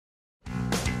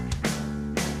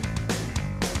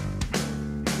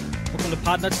welcome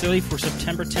to PodNutz Daily for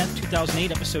September 10th,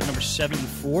 2008, episode number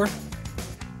 74.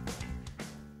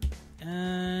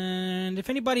 And if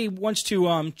anybody wants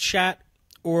to chat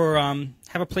or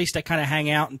have a place to kind of hang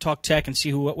out and talk tech and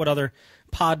see what other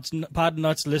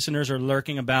PodNutz listeners are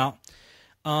lurking about,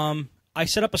 I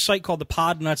set up a site called the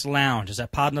PodNutz Lounge. It's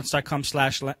at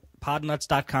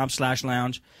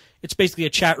podnutz.com/lounge. It's basically a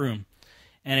chat room,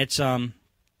 and it's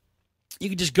you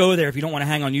can just go there if you don't want to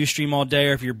hang on Ustream all day,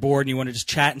 or if you're bored and you want to just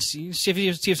chat and see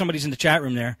if somebody's in the chat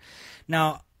room there.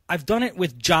 Now, I've done it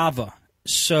with Java,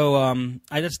 so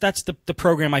that's the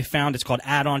program I found. It's called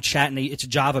Add-on Chat, and it's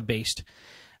Java based.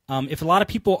 If a lot of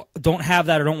people don't have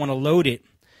that or don't want to load it,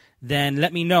 then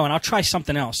let me know and I'll try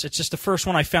something else. It's just the first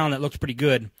one I found that looked pretty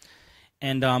good.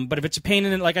 And but if it's a pain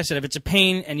in it, like I said, if it's a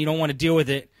pain and you don't want to deal with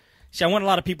it, see, I want a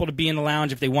lot of people to be in the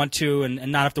lounge if they want to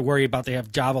and not have to worry about they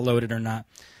have Java loaded or not.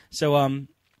 So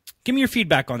give me your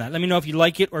feedback on that. Let me know if you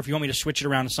like it or if you want me to switch it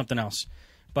around to something else.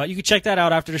 But you can check that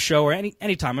out after the show or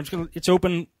anytime. It's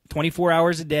open 24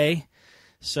 hours a day.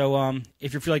 So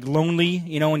if you feel like lonely,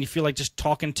 and you feel like just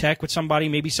talking tech with somebody,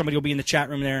 maybe somebody will be in the chat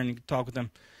room there and you can talk with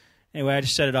them. Anyway, I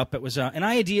just set it up. It was an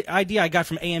idea I got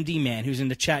from AMD Man, who's in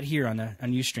the chat here on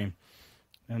Ustream.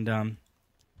 And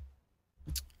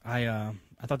I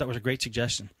thought that was a great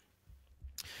suggestion.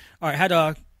 All right, I had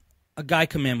a guy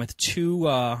come in with two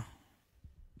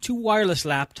wireless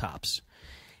laptops,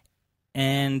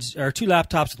 or two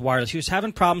laptops with wireless. He was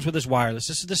having problems with his wireless.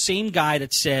 This is the same guy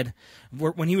that said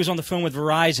when he was on the phone with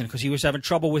Verizon because he was having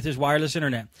trouble with his wireless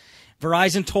internet.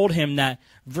 Verizon told him that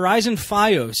Verizon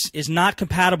Fios is not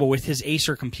compatible with his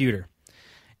Acer computer.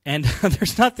 And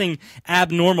there's nothing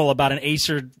abnormal about an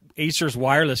Acer's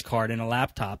wireless card in a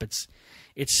laptop. It's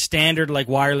standard like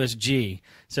wireless G.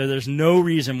 So there's no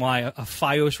reason why a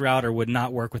Fios router would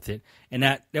not work with it. And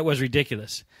that was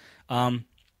ridiculous. I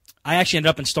actually ended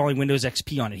up installing Windows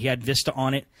XP on it. He had Vista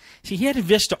on it. See, he had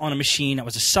Vista on a machine that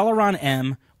was a Celeron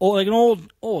M, like an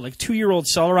old, like 2-year-old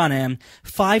Celeron M,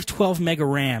 512 mega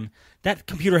RAM. That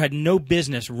computer had no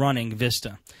business running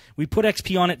Vista. We put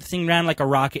XP on it, the thing ran like a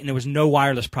rocket, and there was no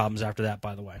wireless problems after that,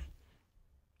 by the way.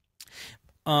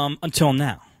 Until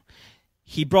now.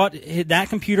 He brought that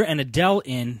computer and a Dell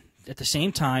in at the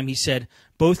same time. He said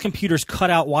both computers cut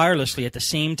out wirelessly at the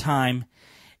same time,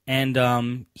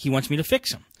 and he wants me to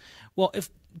fix them. Well, if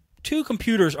two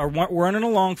computers are running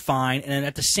along fine, and then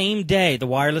at the same day the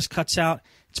wireless cuts out,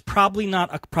 it's probably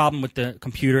not a problem with the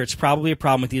computer. It's probably a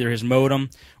problem with either his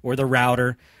modem or the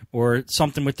router or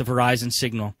something with the Verizon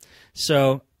signal.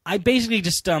 So I basically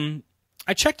just I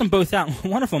checked them both out.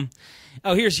 One of them,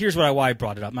 here's why I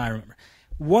brought it up. I remember.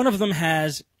 One of them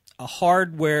has a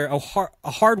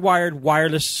hardwired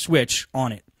wireless switch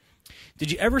on it.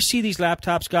 Did you ever see these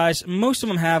laptops, guys? Most of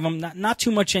them have them, not too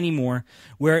much anymore,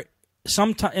 where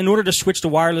in order to switch the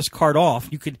wireless card off,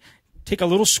 you could take a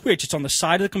little switch. It's on the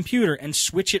side of the computer and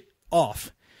switch it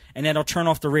off, and then it'll turn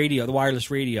off the radio, the wireless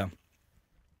radio.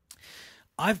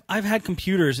 I've had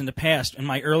computers in the past, in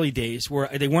my early days, where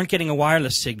they weren't getting a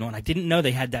wireless signal, and I didn't know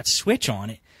they had that switch on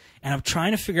it. And I'm trying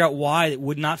to figure out why it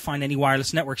would not find any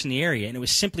wireless networks in the area, and it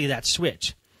was simply that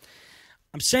switch.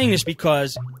 I'm saying this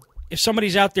because if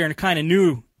somebody's out there and kind of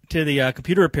new to the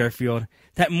computer repair field,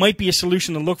 that might be a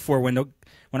solution to look for when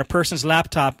a person's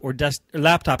laptop or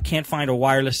laptop can't find a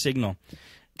wireless signal.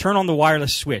 Turn on the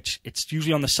wireless switch. It's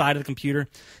usually on the side of the computer.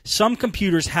 Some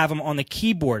computers have them on the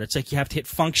keyboard. It's like you have to hit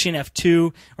function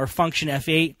F2 or function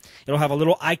F8. It'll have a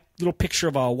little picture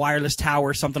of a wireless tower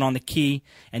or something on the key,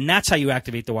 and that's how you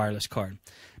activate the wireless card.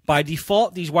 By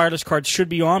default, these wireless cards should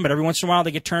be on, but every once in a while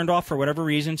they get turned off for whatever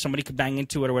reason. Somebody could bang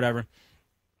into it or whatever.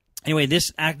 Anyway,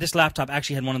 this laptop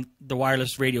actually had one of the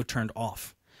wireless radio turned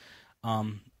off.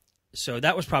 So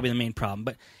that was probably the main problem.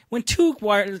 But when two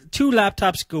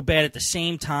laptops go bad at the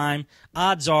same time,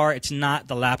 odds are it's not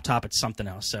the laptop, it's something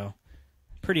else. So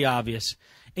pretty obvious.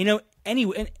 Anyway,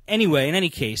 in any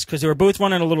case, because they were both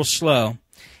running a little slow,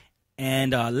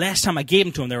 and last time I gave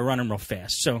them to them, they were running real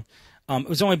fast. So it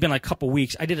was only been like a couple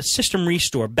weeks. I did a system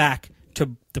restore back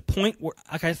to the point where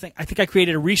I think I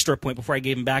created a restore point before I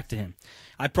gave them back to him.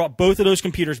 I brought both of those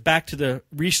computers back to the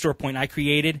restore point I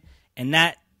created, and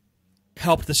that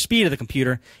helped the speed of the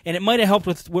computer, and it might have helped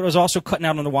with what was also cutting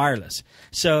out on the wireless.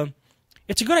 So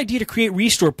it's a good idea to create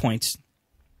restore points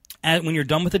when you're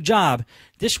done with a job.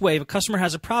 This way, if a customer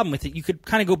has a problem with it, you could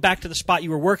kind of go back to the spot you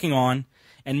were working on,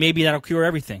 and maybe that'll cure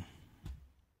everything.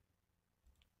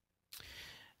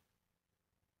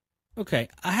 Okay,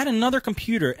 I had another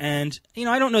computer, and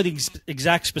I don't know the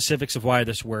exact specifics of why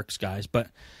this works, guys, but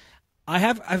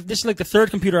this is like the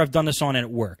third computer I've done this on, and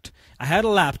it worked. I had a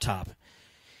laptop,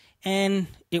 and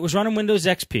it was running Windows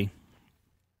XP.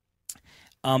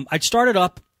 I'd start it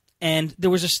up, and there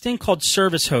was this thing called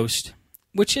Service Host,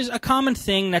 which is a common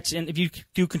thing that's in, if you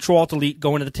do Control-Alt-Delete,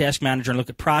 go into the Task Manager and look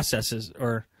at processes,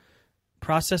 or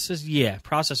processes? Yeah,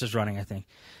 processes running, I think.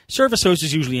 Service Host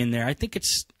is usually in there. I think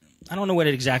it's, I don't know what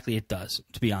exactly it does,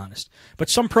 to be honest. But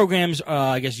some programs,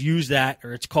 I guess, use that,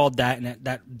 or it's called that, and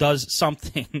that does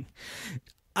something.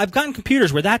 I've gotten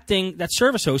computers where that thing, that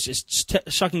Service Host, is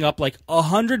sucking up like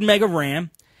 100 meg of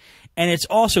RAM, and it's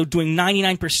also doing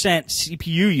 99%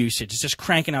 CPU usage. It's just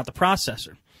cranking out the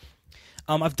processor.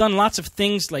 I've done lots of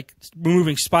things like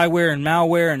removing spyware and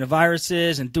malware and the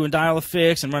viruses and doing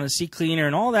dial-a-fix and running CCleaner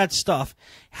and all that stuff,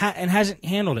 and hasn't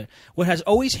handled it. What has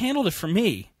always handled it for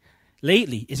me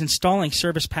lately is installing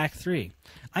Service Pack 3.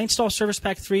 I install Service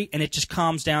Pack 3, and it just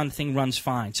calms down. The thing runs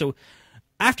fine. So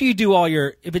after you do all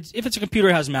your, if it's a computer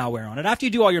that has malware on it, after you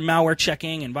do all your malware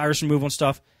checking and virus removal and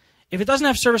stuff, if it doesn't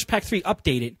have Service Pack 3,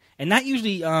 update it, and that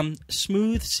usually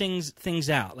smooths things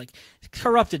out, like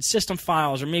corrupted system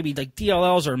files, or maybe like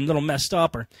DLLs are a little messed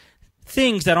up, or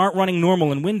things that aren't running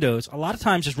normal in Windows. A lot of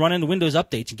times just running the Windows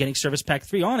updates and getting Service Pack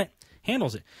 3 on it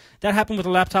handles it. That happened with a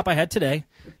laptop I had today.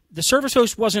 The Service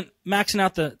Host wasn't maxing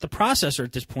out the processor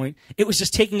at this point. It was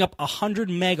just taking up 100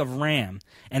 meg of RAM,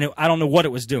 and I don't know what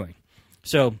it was doing.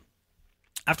 So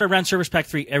after I ran Service Pack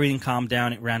 3, everything calmed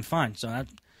down. It ran fine. So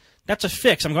that's a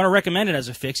fix. I'm going to recommend it as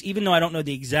a fix, even though I don't know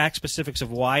the exact specifics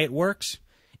of why it works.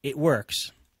 It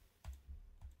works.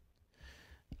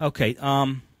 Okay.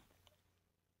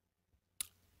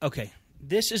 Okay.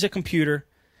 This is a computer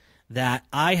that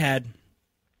I had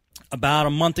about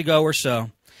a month ago or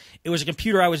so. It was a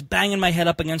computer I was banging my head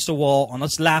up against a wall on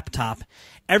this laptop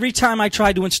every time I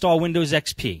tried to install Windows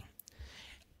XP.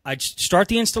 I'd start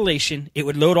the installation. It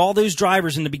would load all those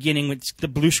drivers in the beginning with the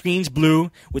blue screen's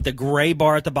blue with the gray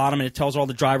bar at the bottom, and it tells all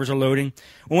the drivers are loading.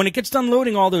 Well, when it gets done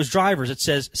loading all those drivers, it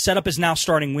says setup is now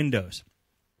starting Windows.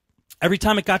 Every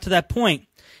time it got to that point,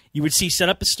 you would see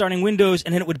setup is starting Windows,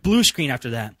 and then it would blue screen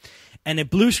after that. And the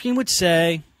blue screen would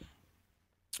say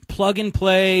plug and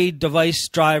play device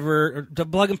driver, or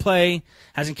plug and play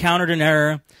has encountered an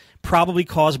error, probably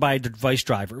caused by a device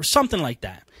driver, or something like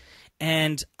that.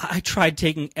 And I tried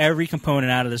taking every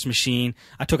component out of this machine.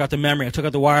 I took out the memory. I took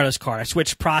out the wireless card. I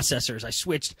switched processors. I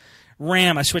switched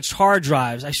RAM. I switched hard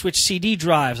drives. I switched CD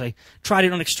drives. I tried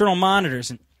it on external monitors.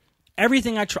 And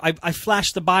everything I tried, I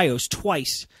flashed the BIOS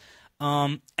twice.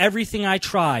 Everything I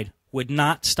tried would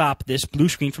not stop this blue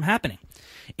screen from happening.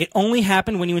 It only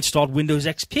happened when you installed Windows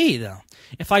XP, though.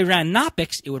 If I ran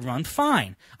Knoppix, it would run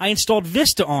fine. I installed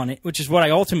Vista on it, which is what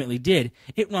I ultimately did.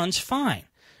 It runs fine.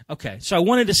 Okay, so I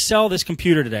wanted to sell this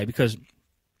computer today because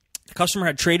the customer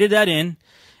had traded that in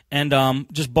and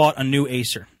just bought a new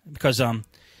Acer because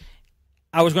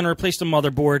I was going to replace the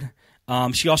motherboard.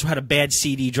 She also had a bad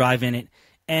CD drive in it,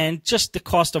 and just the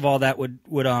cost of all that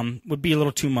would be a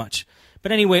little too much.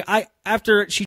 But anyway, after she